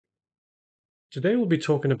Today we'll be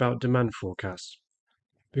talking about demand forecasts.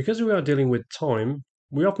 Because we are dealing with time,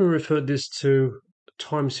 we often refer this to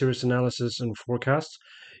time series analysis and forecasts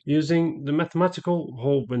using the mathematical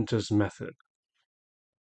Holt-Winters method.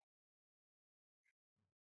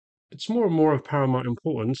 It's more and more of paramount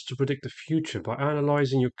importance to predict the future by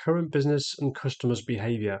analyzing your current business and customers'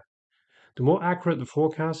 behavior. The more accurate the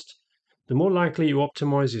forecast, the more likely you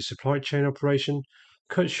optimize your supply chain operation,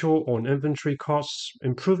 cut short on inventory costs,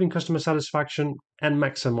 improving customer satisfaction, and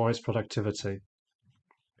maximize productivity.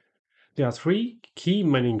 There are three key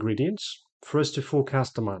main ingredients for us to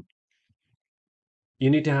forecast demand. You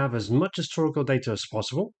need to have as much historical data as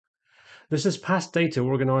possible. This is past data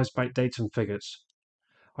organized by dates and figures.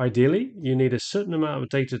 Ideally, you need a certain amount of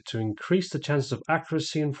data to increase the chances of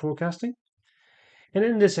accuracy in forecasting. And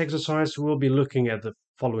in this exercise, we'll be looking at the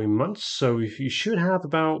following months. So you should have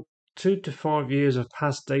about 2 to 5 years of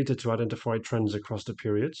past data to identify trends across the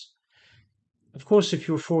periods. Of course, if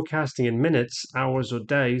you're forecasting in minutes, hours, or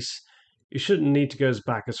days, you shouldn't need to go as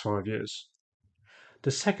back as 5 years. The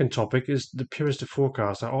second topic is the periods to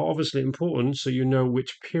forecast are obviously important so you know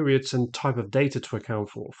which periods and type of data to account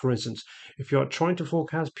for. For instance, if you are trying to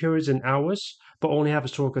forecast periods in hours but only have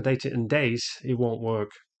historical data in days, it won't work.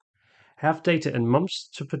 Have data in months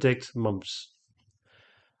to predict months.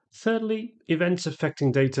 Thirdly, events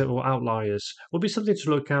affecting data or outliers will be something to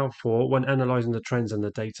look out for when analyzing the trends in the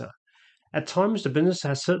data. At times, the business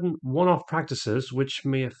has certain one-off practices which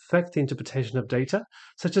may affect the interpretation of data,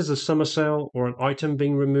 such as a summer sale or an item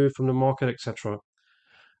being removed from the market, etc.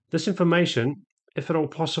 This information, if at all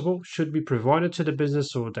possible, should be provided to the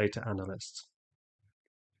business or data analysts.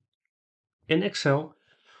 In Excel,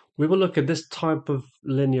 we will look at this type of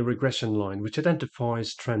linear regression line which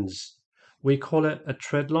identifies trends. We call it a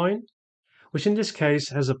trend line, which in this case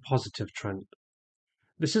has a positive trend.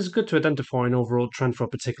 This is good to identify an overall trend for a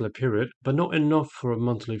particular period, but not enough for a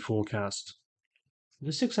monthly forecast.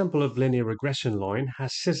 This example of linear regression line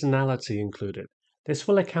has seasonality included. This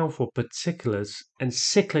will account for particulars and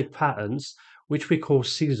cyclic patterns, which we call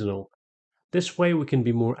seasonal. This way we can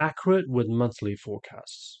be more accurate with monthly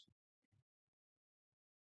forecasts.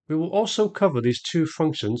 We will also cover these two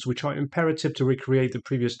functions which are imperative to recreate the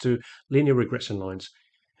previous two linear regression lines.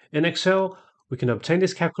 In Excel, we can obtain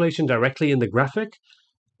this calculation directly in the graphic,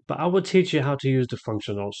 but I will teach you how to use the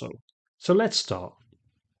function also. So let's start.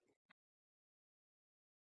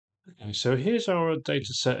 Okay, so here's our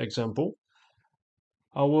dataset example.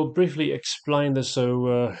 I will briefly explain this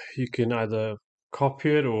so you can either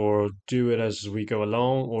copy it or do it as we go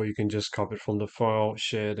along, or you can just copy it from the file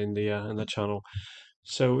shared in the channel.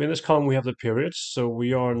 So in this column we have the periods. So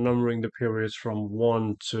we are numbering the periods from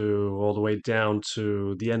 1 to all the way down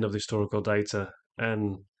to the end of the historical data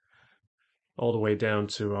and all the way down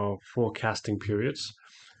to our forecasting periods.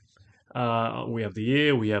 We have the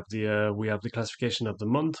year, we have the classification of the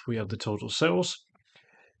month, we have the total sales.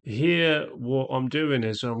 Here, what I'm doing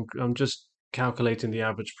is I'm just calculating the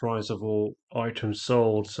average price of all items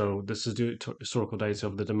sold. So this is the historical data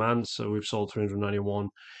of the demand. So we've sold 391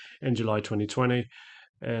 in July 2020,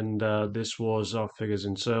 and this was our figures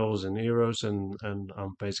in sales in euros, and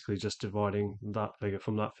I'm basically just dividing that figure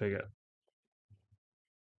from that figure.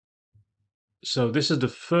 So this is the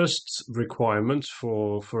first requirement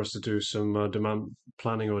for us to do some demand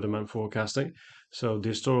planning or demand forecasting. So the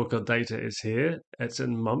historical data is here. It's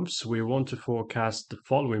in months. We want to forecast the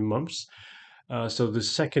following months. So the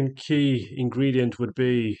second key ingredient would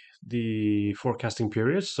be the forecasting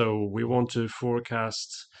period. So we want to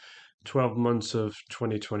forecast 12 months of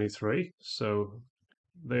 2023. So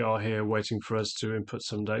they are here waiting for us to input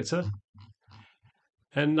some data.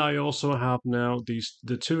 And I also have now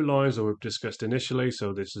the two lines that we've discussed initially.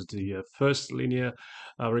 So this is the first linear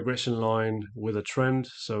regression line with a trend.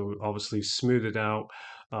 So obviously smooth it out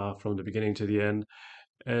from the beginning to the end.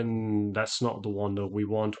 And that's not the one that we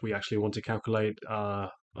want. We actually want to calculate a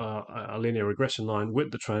linear regression line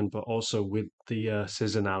with the trend, but also with the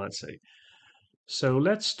seasonality. So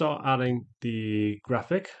let's start adding the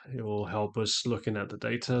graphic. It will help us looking at the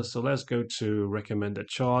data. So let's go to recommended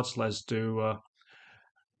charts. Let's do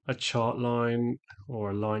a chart line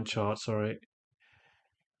or a line chart, sorry.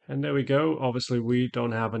 And there we go. Obviously, we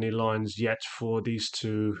don't have any lines yet for these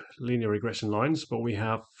two linear regression lines, but we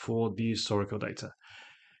have for the historical data.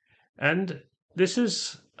 And this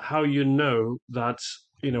is how you know that,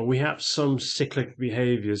 we have some cyclic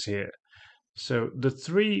behaviors here. So the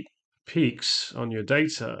three peaks on your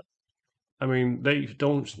data, I mean, they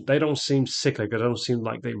don't seem cyclic. They don't seem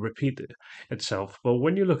like they repeat itself. But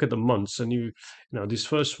when you look at the months, and this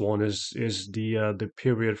first one is the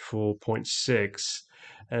period for 0.6,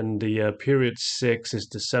 and the period 6 is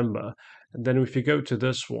December. And then if you go to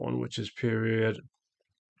this one, which is period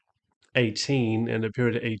 18, and the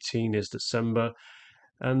period 18 is December,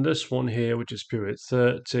 and this one here, which is period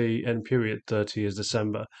 30, and period 30 is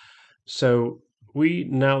December. So we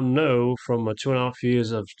now know from 2.5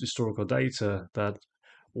 years of historical data that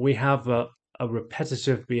we have a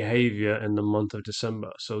repetitive behavior in the month of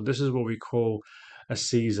December. So this is what we call a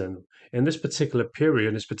season. In this particular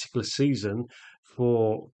period, this particular season,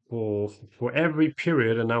 for for every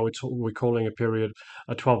period, and now we're calling a period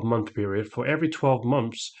a 12-month period. For every 12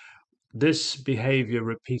 months, this behavior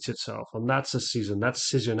repeats itself, and that's a season.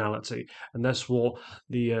 That's seasonality, and that's what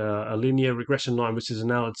the a linear regression line with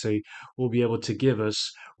seasonality will be able to give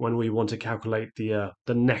us when we want to calculate the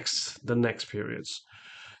next periods.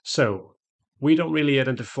 So we don't really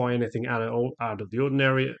identify anything out of the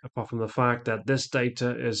ordinary, apart from the fact that this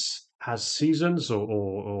data has seasons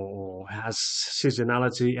or has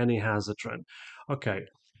seasonality, and it has a trend. Okay,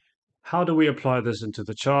 how do we apply this into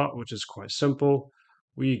the chart, which is quite simple?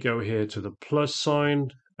 We go here to the plus sign,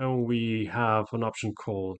 and we have an option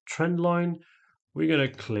called trend line. We're going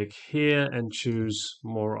to click here and choose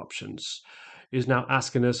more options. It's now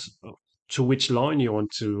asking us to which line you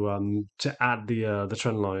want to add the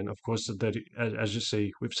trend line. Of course, as you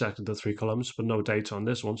see, we've selected the 3 columns, but no data on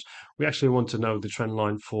this ones. We actually want to know the trend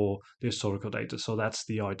line for the historical data, so that's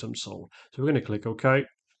the item sold. So we're going to click OK.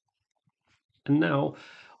 And now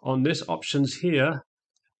on this options here,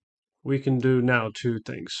 we can do now 2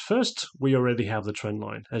 things. First, we already have the trend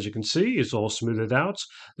line. As you can see, it's all smoothed out.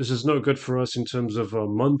 This is no good for us in terms of a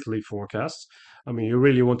monthly forecast. I mean, you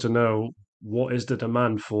really want to know what is the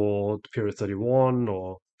demand for period 31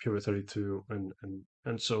 or period 32 and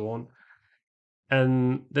so on.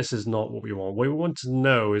 And this is not what we want. What we want to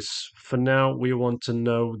know is, for now, we want to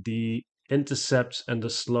know the intercept and the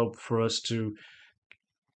slope for us to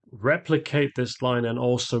replicate this line and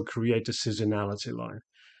also create a seasonality line.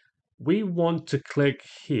 We want to click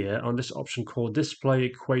here on this option called Display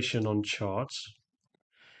Equation on Charts.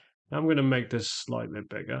 I'm going to make this slightly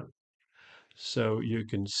bigger so you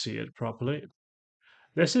can see it properly.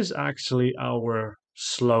 This is actually our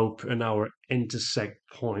slope and our intersect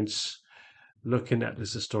points looking at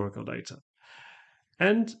this historical data.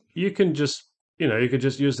 And you can just, you could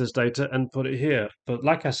just use this data and put it here. But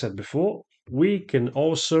like I said before, we can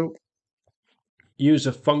also use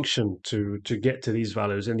a function to get to these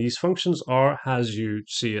values, and these functions are, as you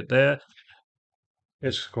see it there,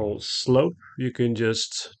 it's called slope. You can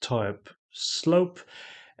just type slope,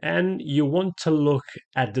 and you want to look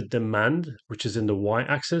at the demand, which is in the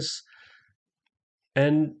y-axis,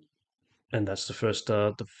 and that's the first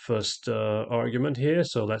argument here.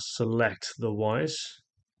 So let's select the y's,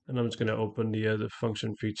 and I'm just going to open the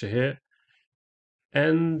function feature here.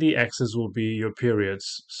 And the x's will be your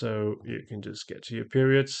periods. So you can just get to your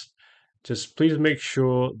periods. Just please make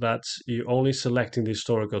sure that you're only selecting the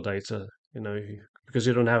historical data, because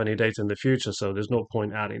you don't have any data in the future, so there's no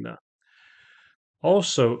point adding that.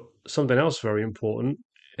 Also, something else very important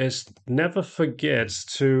is never forget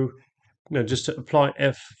to, just to apply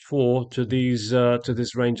F4 to these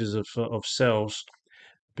ranges of cells,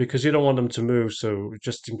 because you don't want them to move. So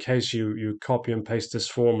just in case you copy and paste this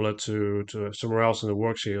formula to somewhere else in the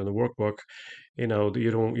worksheet or the workbook, you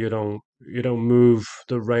don't move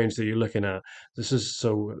the range that you're looking at. This is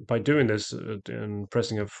so by doing this and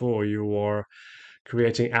pressing F4, you are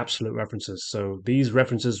creating absolute references. So these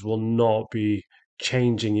references will not be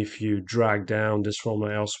changing if you drag down this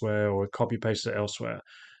formula elsewhere or copy paste it elsewhere.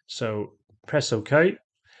 So press OK.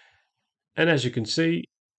 And as you can see,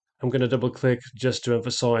 I'm going to double click just to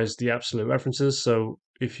emphasize the absolute references. So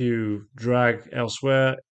if you drag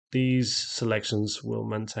elsewhere, these selections will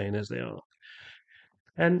maintain as they are.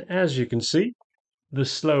 And as you can see, the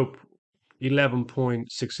slope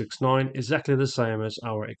 11.669 is exactly the same as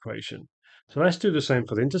our equation. So let's do the same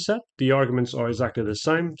for the intercept. The arguments are exactly the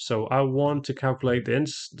same. So I want to calculate the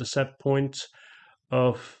intercept point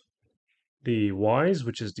of the y's,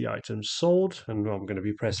 which is the items sold, and I'm going to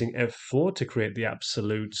be pressing F4 to create the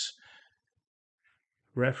absolute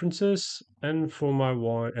references, and for my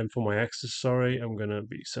y and for my x's, sorry, I'm going to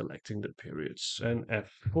be selecting the periods, and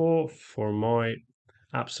F4 for my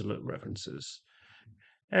absolute references.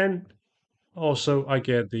 And also I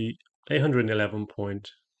get the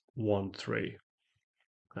 811.13.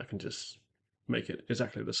 I can just make it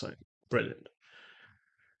exactly the same. Brilliant.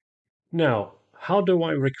 Now, how do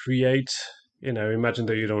I recreate, imagine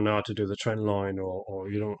that you don't know how to do the trend line, or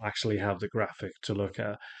you don't actually have the graphic to look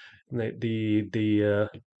at. The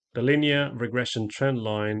linear regression trend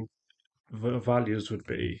line values would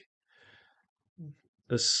be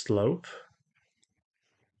the slope,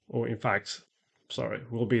 or in fact,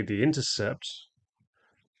 will be the intercept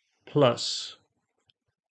plus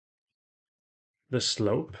the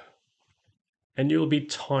slope, and you'll be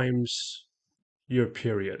times your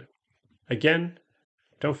period. Again,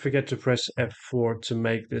 don't forget to press F4 to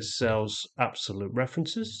make this cell's absolute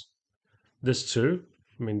references. This too,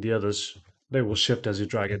 I mean the others, they will shift as you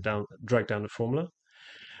drag down the formula.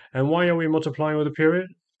 And why are we multiplying with a period?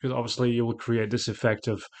 Because obviously you will create this effect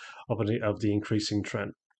of the increasing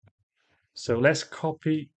trend. So let's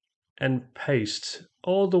copy and paste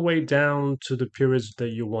all the way down to the periods that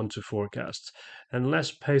you want to forecast. And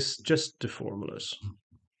let's paste just the formulas.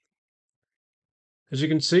 As you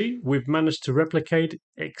can see, we've managed to replicate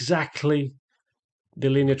exactly the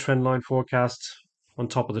linear trend line forecast on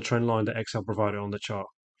top of the trend line that Excel provided on the chart.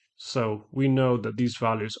 So we know that these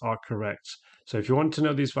values are correct. So if you want to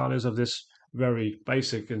know these values of this very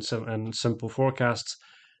basic and simple forecast,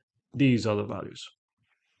 these are the values.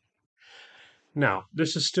 Now,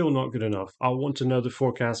 this is still not good enough. I want to know the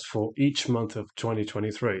forecast for each month of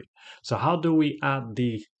 2023. So how do we add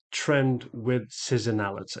the trend with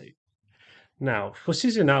seasonality? Now, for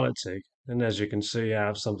seasonality, and as you can see, I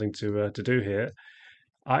have something to do here.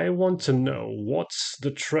 I want to know what's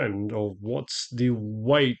the trend, or what's the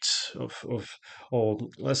weight or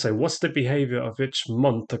let's say, what's the behavior of each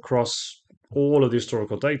month across all of the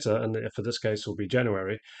historical data, and for this case will be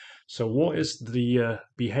January. So what is the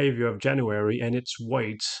behavior of January and its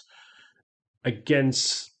weight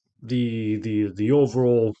against the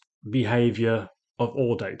overall behavior of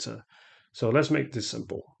all data? So let's make this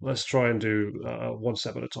simple. Let's try and do one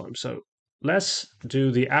step at a time. So let's do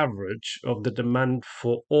the average of the demand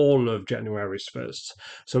for all of January's first.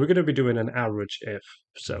 So we're going to be doing an average if.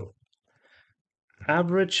 So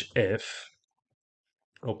average if,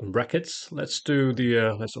 open brackets. Let's do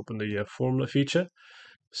the let's open the formula feature.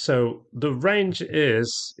 So the range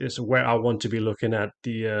is where I want to be looking at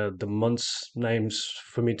the months names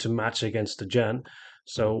for me to match against the Jan.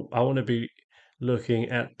 So I want to be looking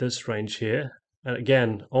at this range here, and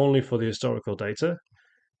again only for the historical data,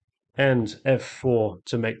 and F4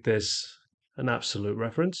 to make this an absolute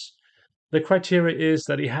reference. The criteria is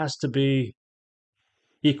that it has to be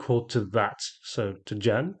equal to that, so to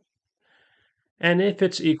Jan. And if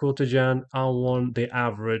it's equal to Jan, I want the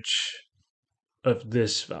average of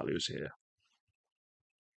this values here.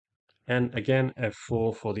 And again,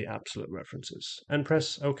 F4 for the absolute references, and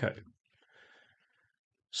press OK.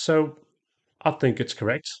 So I think it's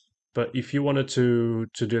correct, but if you wanted to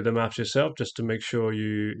do the math yourself, just to make sure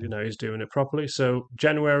you know he's doing it properly. So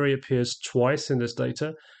January appears twice in this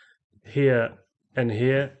data, here and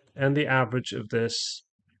here, and the average of this,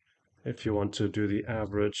 if you want to do the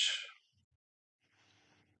average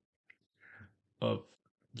of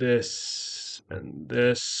this and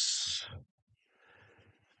this,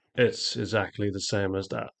 it's exactly the same as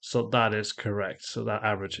that. So that is correct. So that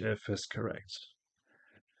average if is correct.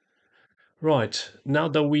 Right, now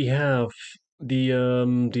that we have the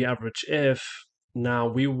average if, now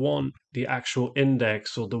we want the actual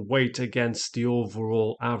index or the weight against the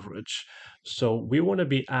overall average. So we want to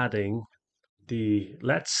be adding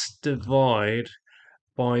let's divide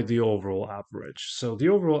by the overall average. So the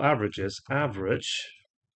overall average is average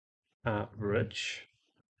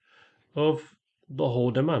of the whole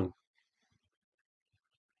demand.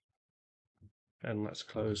 And let's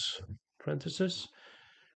close parentheses.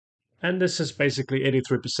 And this is basically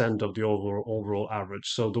 83% of the overall average.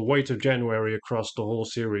 So the weight of January across the whole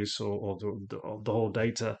series, or the whole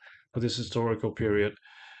data for this historical period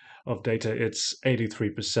of data, it's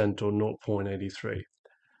 83% or 0.83.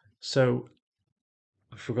 So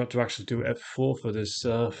I forgot to actually do F4 for this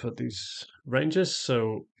for these ranges.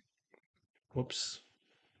 So whoops,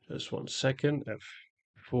 just 1 second.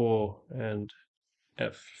 F4 and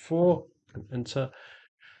F4, and enter.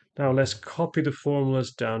 Now let's copy the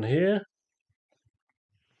formulas down here.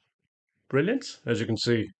 Brilliant. As you can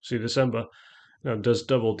see December does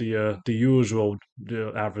double the usual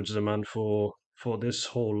average demand for this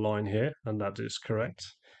whole line here, and that is correct.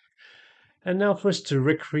 And now for us to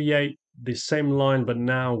recreate the same line, but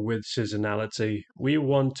now with seasonality, we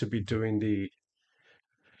want to be doing the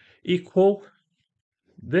equal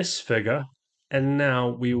this figure, and now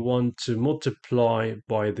we want to multiply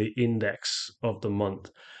by the index of the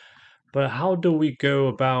month. But how do we go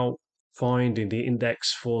about finding the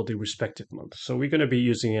index for the respective month? So we're going to be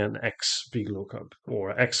using an Xlookup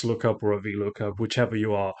or Xlookup or a Vlookup, whichever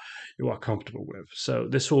you are comfortable with. So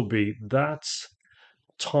this will be that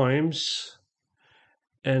times,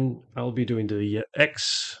 and I'll be doing the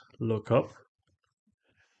Xlookup.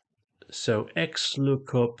 So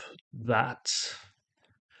Xlookup that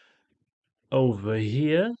over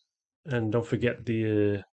here, And don't forget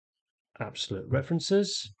the absolute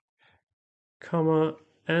references, comma,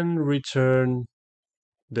 and return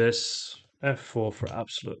this F4 for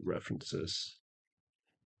absolute references.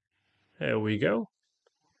 There we go.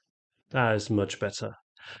 That is much better.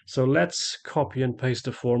 So let's copy and paste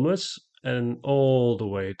the formulas and all the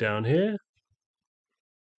way down here.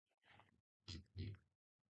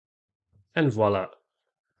 And voila.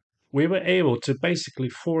 We were able to basically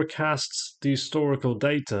forecast the historical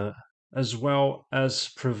data as well as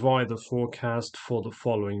provide the forecast for the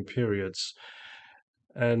following periods.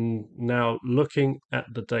 And now looking at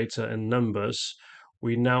the data and numbers,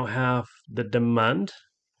 we now have the demand.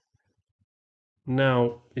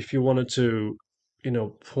 Now, if you wanted to,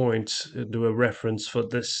 do a reference for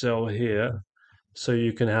this cell here, so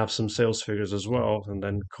you can have some sales figures as well, and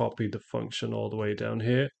then copy the function all the way down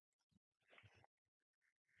here.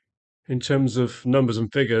 In terms of numbers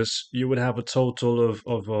and figures, you would have a total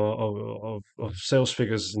of sales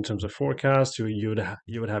figures in terms of forecast. You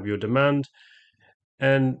would have your demand,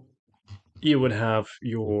 and you would have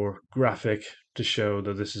your graphic to show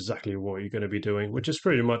that this is exactly what you're going to be doing, which is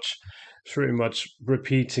pretty much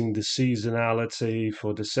repeating the seasonality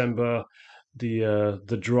for December,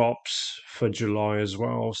 the drops for July as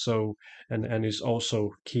well. So and is also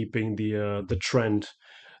keeping the trend,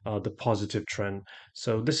 the positive trend.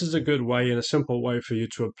 So this is a good way and a simple way for you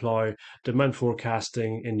to apply demand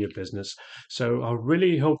forecasting in your business. So I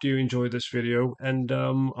really hope you enjoyed this video, and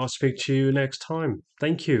I'll speak to you next time.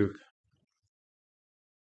 Thank you.